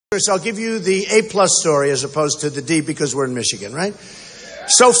So I'll give you the A-plus story as opposed to the D because we're in Michigan, right?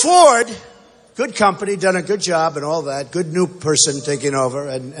 So Ford, good company, done a good job and all that. Good new person taking over.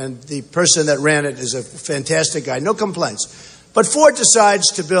 And the person that ran it is a fantastic guy. No complaints. But Ford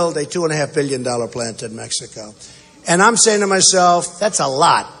decides to build a $2.5 billion plant in Mexico. And I'm saying to myself, that's a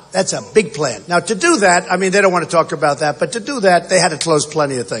lot. That's a big plant. Now, to do that, I mean, they don't want to talk about that, but to do that, they had to close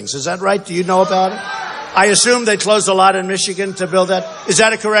plenty of things. Is that right? Do you know about it? I assume they closed a lot in Michigan to build that. Is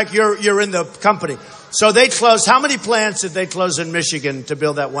that correct? You're in the company. So they closed, how many plants did they close in Michigan to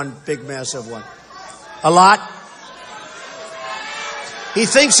build that one big, massive one? A lot? He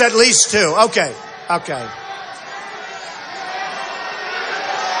thinks at least two. Okay. Okay.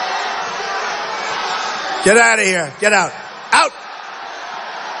 Get out of here. Get out. Out.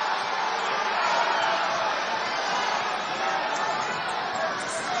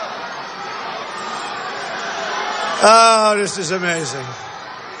 Oh, this is amazing.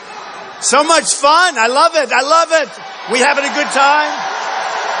 So much fun. I love it. I love it. We having a good time?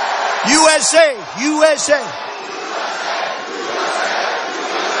 USA. USA.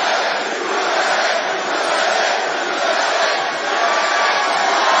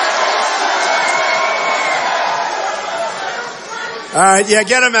 All right, yeah,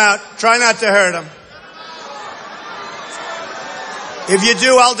 get him out. Try not to hurt him. If you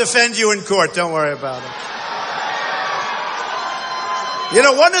do, I'll defend you in court. Don't worry about it. You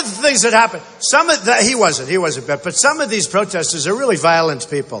know, one of the things that happened, he wasn't bad, but some of these protesters are really violent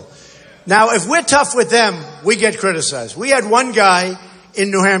people. Now, if we're tough with them, we get criticized. We had one guy in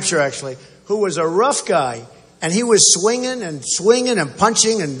New Hampshire, actually, who was a rough guy, and he was swinging and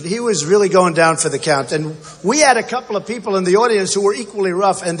punching, and he was really going down for the count. And we had a couple of people in the audience who were equally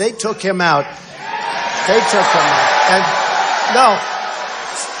rough, and they took him out. They took him out.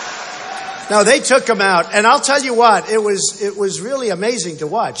 No, they took him out. And I'll tell you what, it was really amazing to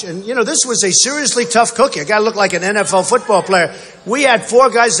watch. And, you know, this was a seriously tough cookie. A guy looked like an NFL football player. We had four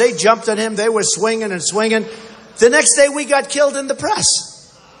guys. They jumped at him. They were swinging and swinging. The next day, we got killed in the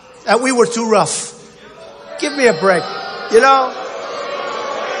press. We were too rough. Give me a break. You know?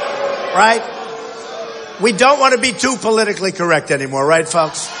 Right? We don't want to be too politically correct anymore, right,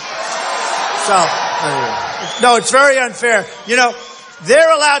 folks? So, no, it's very unfair. You know,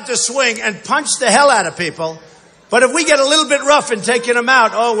 they're allowed to swing and punch the hell out of people. But if we get a little bit rough in taking them out,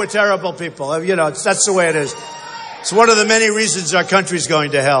 oh, we're terrible people. You know, that's the way it is. It's one of the many reasons our country's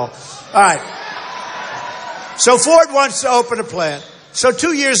going to hell. All right. So Ford wants to open a plant. So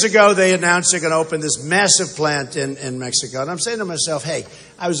 2 years ago, they announced they're going to open this massive plant in Mexico. And I'm saying to myself, hey,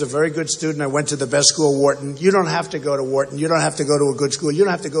 I was a very good student. I went to the best school, Wharton. You don't have to go to Wharton. You don't have to go to a good school. You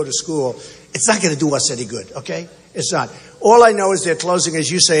don't have to go to school. It's not going to do us any good, okay? It's not. All I know is they're closing, as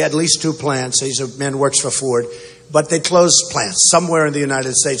you say, at least 2 plants. He's a man who works for Ford. But they close plants. Somewhere in the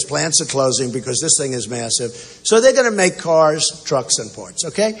United States, plants are closing because this thing is massive. So they're going to make cars, trucks, and parts,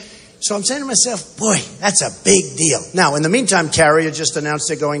 okay? So I'm saying to myself, boy, that's a big deal. Now, in the meantime, Carrier just announced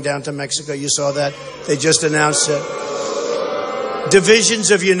they're going down to Mexico. You saw that? They just announced it. Divisions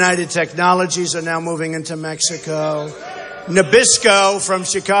of United Technologies are now moving into Mexico. Nabisco from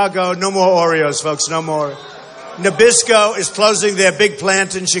Chicago. No more Oreos, folks. No more. Nabisco is closing their big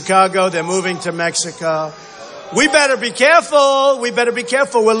plant in Chicago. They're moving to Mexico. We better be careful. We better be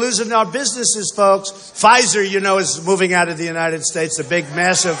careful. We're losing our businesses, folks. Pfizer, you know, is moving out of the United States, a big,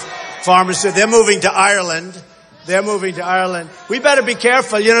 massive pharmacy. They're moving to Ireland. They're moving to Ireland. We better be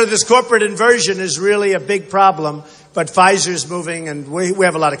careful. You know, this corporate inversion is really a big problem. But Pfizer's moving, and we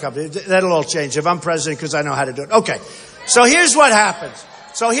have a lot of companies. That'll all change if I'm president because I know how to do it. Okay. So here's what happens.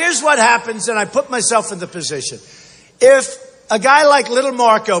 And I put myself in the position. If a guy like Little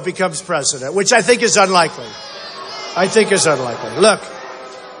Marco becomes president, which I think is unlikely. Look,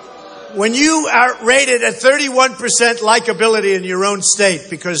 when you are rated at 31% likability in your own state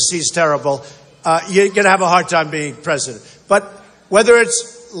because he's terrible, you're going to have a hard time being president. But whether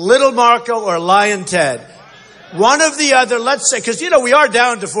it's Little Marco or Lion Ted, one of the other, let's say, because, you know, we are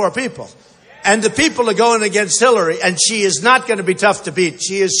down to 4 people. And the people are going against Hillary, and she is not going to be tough to beat.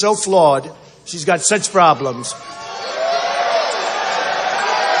 She is so flawed. She's got such problems.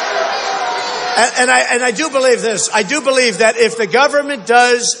 And I do believe this. I do believe that if the government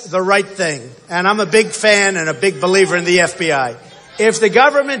does the right thing, and I'm a big fan and a big believer in the FBI, if the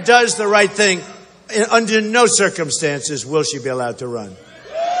government does the right thing, under no circumstances will she be allowed to run.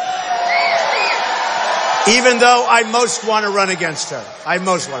 Even though I most want to run against her.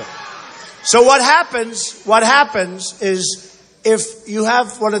 So what happens is if you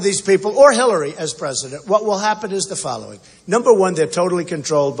have one of these people, or Hillary as president, what will happen is the following. Number one, they're totally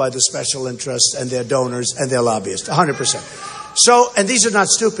controlled by the special interests and their donors and their lobbyists, 100%. So, and these are not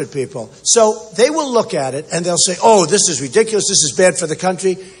stupid people. So they will look at it and they'll say, oh, this is ridiculous. This is bad for the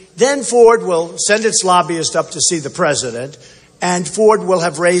country. Then Ford will send its lobbyist up to see the president, and Ford will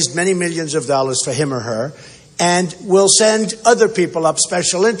have raised many millions of dollars for him or her, and will send other people up,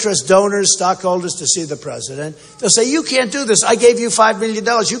 special interest, donors, stockholders, to see the president. They'll say, you can't do this. I gave you $5 million.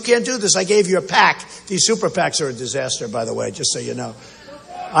 You can't do this. I gave you a PAC. These super PACs are a disaster, by the way, just so you know.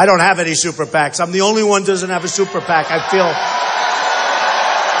 I don't have any super PACs. I'm the only one who doesn't have a super PAC. I feel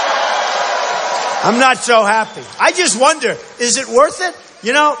I'm not so happy. I just wonder, is it worth it?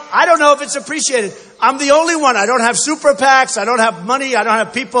 You know, I don't know if it's appreciated. I'm the only one. I don't have super PACs. I don't have money. I don't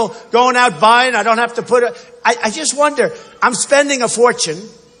have people going out buying. I don't have to put I just wonder. I'm spending a fortune,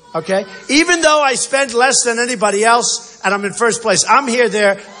 okay? Even though I spend less than anybody else and I'm in first place. I'm here,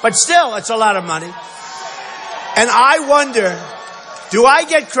 there, but still, it's a lot of money. And I wonder, do I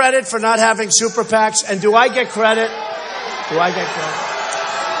get credit for not having super PACs? And do I get credit? Do I get credit?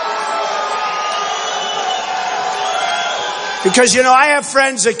 Because, you know, I have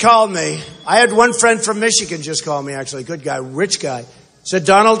friends that call me. I had one friend from Michigan just call me, actually, good guy, rich guy. Said,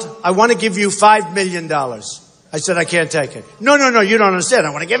 Donald, I want to give you $5 million. I said, I can't take it. No, you don't understand.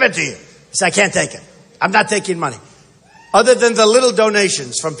 I want to give it to you. I said, I can't take it. I'm not taking money. Other than the little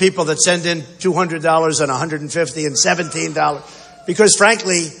donations from people that send in $200 and $150 and $17. Because,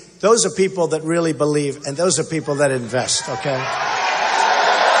 frankly, those are people that really believe, and those are people that invest, okay?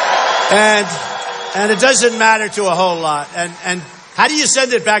 And it doesn't matter to a whole lot. And how do you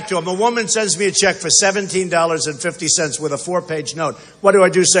send it back to them? A woman sends me a check for $17.50 with a 4-page note. What do I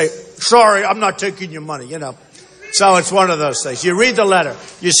do? Say, sorry, I'm not taking your money, you know. So it's one of those things. You read the letter.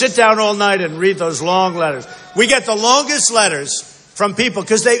 You sit down all night and read those long letters. We get the longest letters from people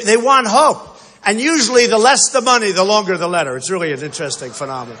because they want hope. And usually the less the money, the longer the letter. It's really an interesting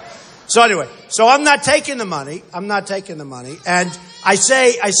phenomenon. So anyway, so I'm not taking the money. I'm not taking the money. And I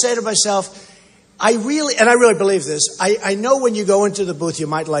say to myself, I really believe this. I know when you go into the booth, you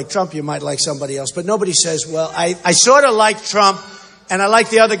might like Trump, you might like somebody else, but nobody says, well, I sort of like Trump and I like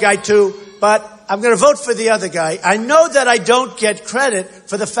the other guy too, but I'm going to vote for the other guy. I know that I don't get credit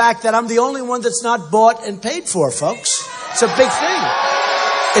for the fact that I'm the only one that's not bought and paid for, folks. It's a big thing.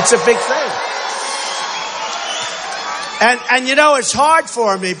 It's a big thing. And you know, it's hard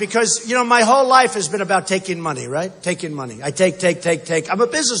for me because, you know, my whole life has been about taking money, right? Taking money. I take. I'm a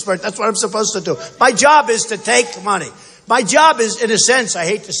business person. That's what I'm supposed to do. My job is to take money. My job is, in a sense, I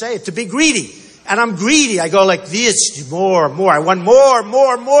hate to say it, to be greedy. And I'm greedy. I go like this, more. I want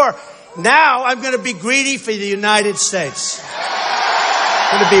more. Now I'm going to be greedy for the United States.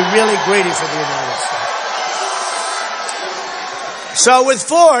 I'm going to be really greedy for the United States. So with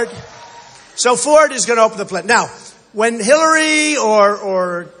Ford, Ford is going to open the plant. Now, when Hillary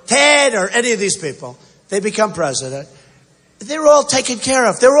or Ted or any of these people, they become president, they're all taken care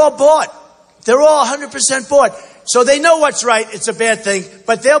of. They're all bought. They're all 100% bought. So they know what's right. It's a bad thing.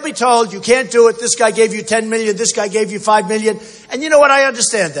 But they'll be told, you can't do it. This guy gave you 10 million. This guy gave you 5 million. And you know what? I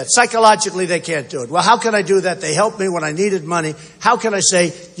understand that. Psychologically, they can't do it. Well, how can I do that? They helped me when I needed money. How can I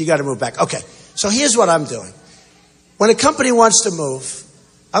say, you got to move back? Okay. So here's what I'm doing. When a company wants to move,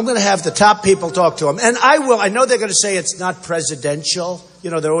 I'm going to have the top people talk to them. And I will. I know they're going to say it's not presidential. You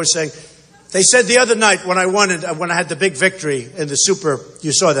know, they're always saying. They said the other night when I had the big victory in the Super,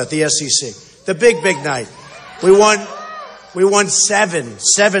 you saw that, the SEC. The big night. We won seven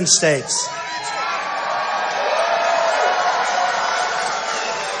states.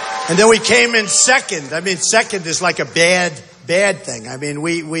 And then we came in second. I mean, second is like a bad thing. I mean,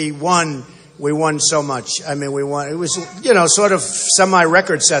 we won so much. I mean, we won. It was, you know, sort of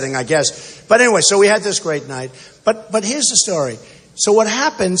semi-record setting, I guess. But anyway, so we had this great night. But here's the story. So what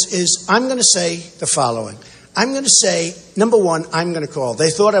happens is I'm going to say the following. I'm going to say, number one, I'm going to call. They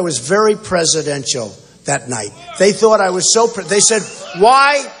thought I was very presidential that night. They thought I was so, they said,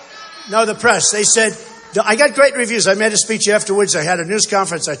 why? No, the press. They said, I got great reviews. I made a speech afterwards. I had a news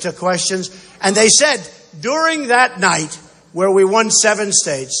conference. I took questions. And they said, during that night where we won 7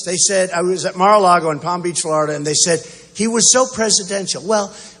 states, they said, I was at Mar-a-Lago in Palm Beach, Florida, and they said, he was so presidential.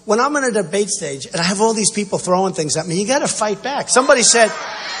 Well, when I'm on a debate stage and I have all these people throwing things at me, you got to fight back. Somebody said,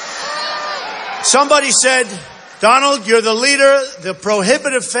 Donald, you're the leader, the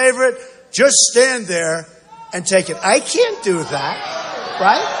prohibitive favorite. Just stand there and take it. I can't do that,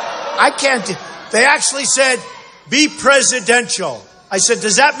 right? I can't do. They actually said, be presidential. I said,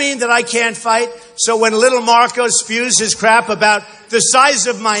 does that mean that I can't fight? So when little Marco spews his crap about the size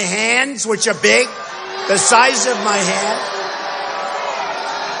of my hands, which are big, the size of my hand.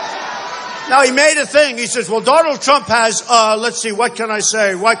 Now he made a thing. He says, well, Donald Trump has, let's see, what can I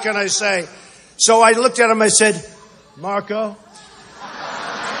say? So I looked at him, I said, Marco.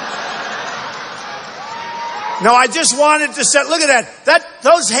 No, I just wanted to say, look at that.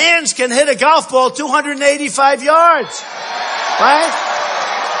 Those hands can hit a golf ball 285 yards. Right?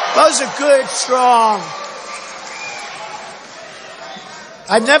 Those are good, strong.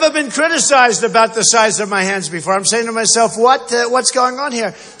 I've never been criticized about the size of my hands before. I'm saying to myself, what's going on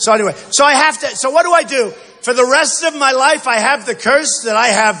here? So anyway, so what do I do? For the rest of my life, I have the curse that I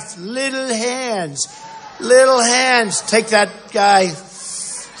have little hands. Little hands. Take that guy.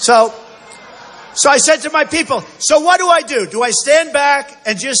 So I said to my people, so what do? Do I stand back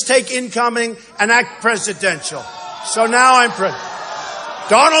and just take incoming and act presidential? So now I'm president.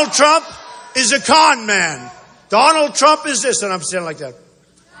 Donald Trump is a con man. Donald Trump is this. And I'm standing like that.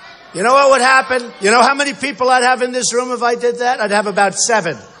 You know what would happen? You know how many people I'd have in this room if I did that? I'd have about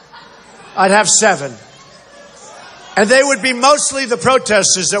 7. I'd have 7. And they would be mostly the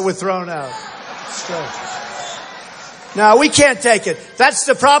protesters that were thrown out. No, we can't take it. That's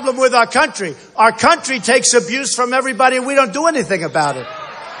the problem with our country. Our country takes abuse from everybody and we don't do anything about it.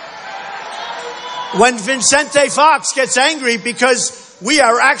 When Vicente Fox gets angry because we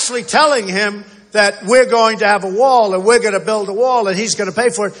are actually telling him that we're going to have a wall and we're going to build a wall and he's going to pay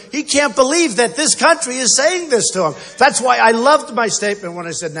for it, he can't believe that this country is saying this to him. That's why I loved my statement when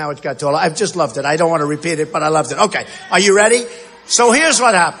I said now it got too old. I've just loved it. I don't want to repeat it, but I loved it. Okay, are you ready? So here's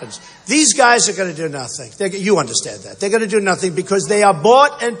what happens. These guys are going to do nothing. You understand that. They're going to do nothing because they are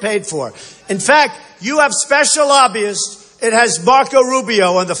bought and paid for. In fact, you have special lobbyists. It has Marco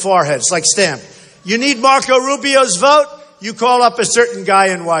Rubio on the forehead. It's like stamped. You need Marco Rubio's vote? You call up a certain guy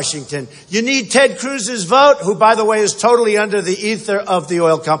in Washington. You need Ted Cruz's vote, who, by the way, is totally under the ether of the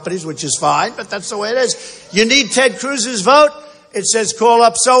oil companies, which is fine, but that's the way it is. You need Ted Cruz's vote. It says call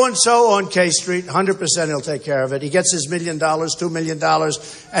up so-and-so on K Street. 100% he'll take care of it. He gets his $1 million, $2 million,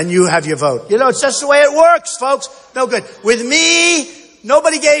 and you have your vote. You know, it's just the way it works, folks. No good. With me,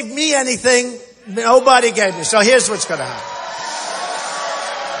 nobody gave me anything. Nobody gave me. So here's what's going to happen.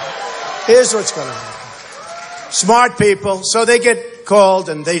 Here's what's going to happen. Smart people, so they get called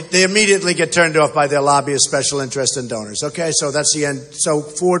and they immediately get turned off by their lobbyists, special interest, and donors. Okay, so that's the end. So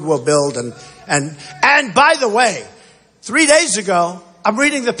Ford will build and by the way, 3 days ago, I'm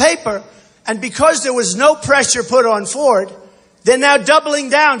reading the paper, and because there was no pressure put on Ford, they're now doubling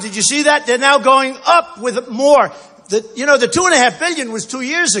down. Did you see that? They're now going up with more. The $2.5 billion was 2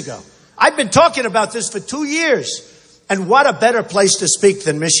 years ago. I've been talking about this for 2 years. And what a better place to speak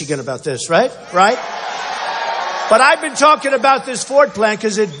than Michigan about this, right? Right? But I've been talking about this Ford plant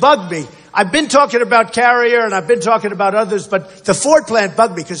because it bugged me. I've been talking about Carrier and I've been talking about others, but the Ford plant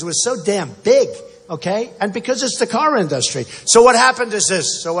bugged me because it was so damn big, okay? And because it's the car industry. So what happened is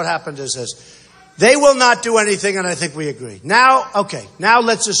this. They will not do anything, and I think we agree. Now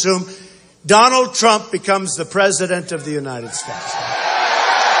let's assume Donald Trump becomes the president of the United States.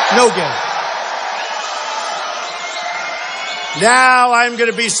 No game. Now I'm going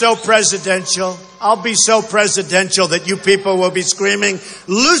to be so presidential. I'll be so presidential that you people will be screaming,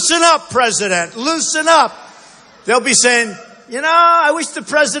 loosen up, president, loosen up. They'll be saying, I wish the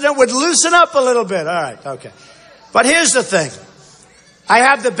president would loosen up a little bit. All right, okay. But here's the thing. I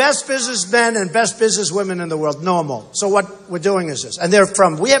have the best businessmen and best businesswomen in the world. Know them all. So what we're doing is this. And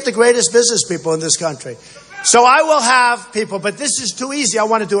we have the greatest business people in this country. So I will have people, but this is too easy. I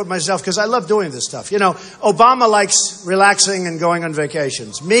want to do it myself because I love doing this stuff. Obama likes relaxing and going on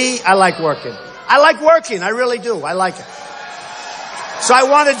vacations. Me, I like working. I really do. I like it. So I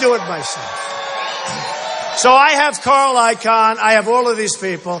want to do it myself. So I have Carl Icahn. I have all of these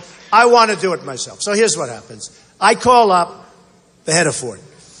people. I want to do it myself. So here's what happens. I call up the head of Ford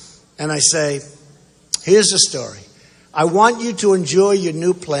and I say, here's the story. I want you to enjoy your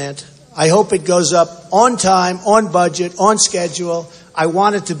new plant. I hope it goes up on time, on budget, on schedule. I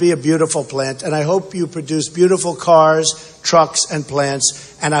want it to be a beautiful plant, and I hope you produce beautiful cars, trucks, and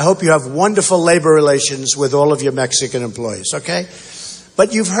plants, and I hope you have wonderful labor relations with all of your Mexican employees, okay?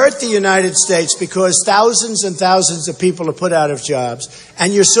 But you've hurt the United States because thousands and thousands of people are put out of jobs,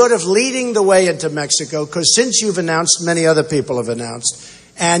 and you're sort of leading the way into Mexico because since you've announced, many other people have announced,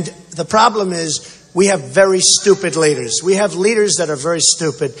 and the problem is we have very stupid leaders. We have leaders that are very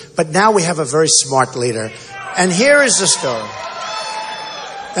stupid, but now we have a very smart leader. And here is the story.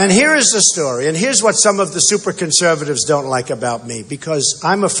 And here's what some of the super conservatives don't like about me, because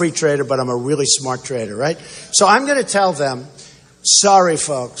I'm a free trader, but I'm a really smart trader, right? So I'm going to tell them, sorry,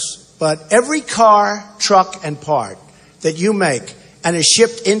 folks, but every car, truck, and part that you make and is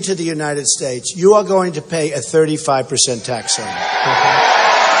shipped into the United States, you are going to pay a 35% tax on it. Okay?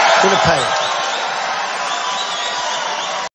 You're going to pay it.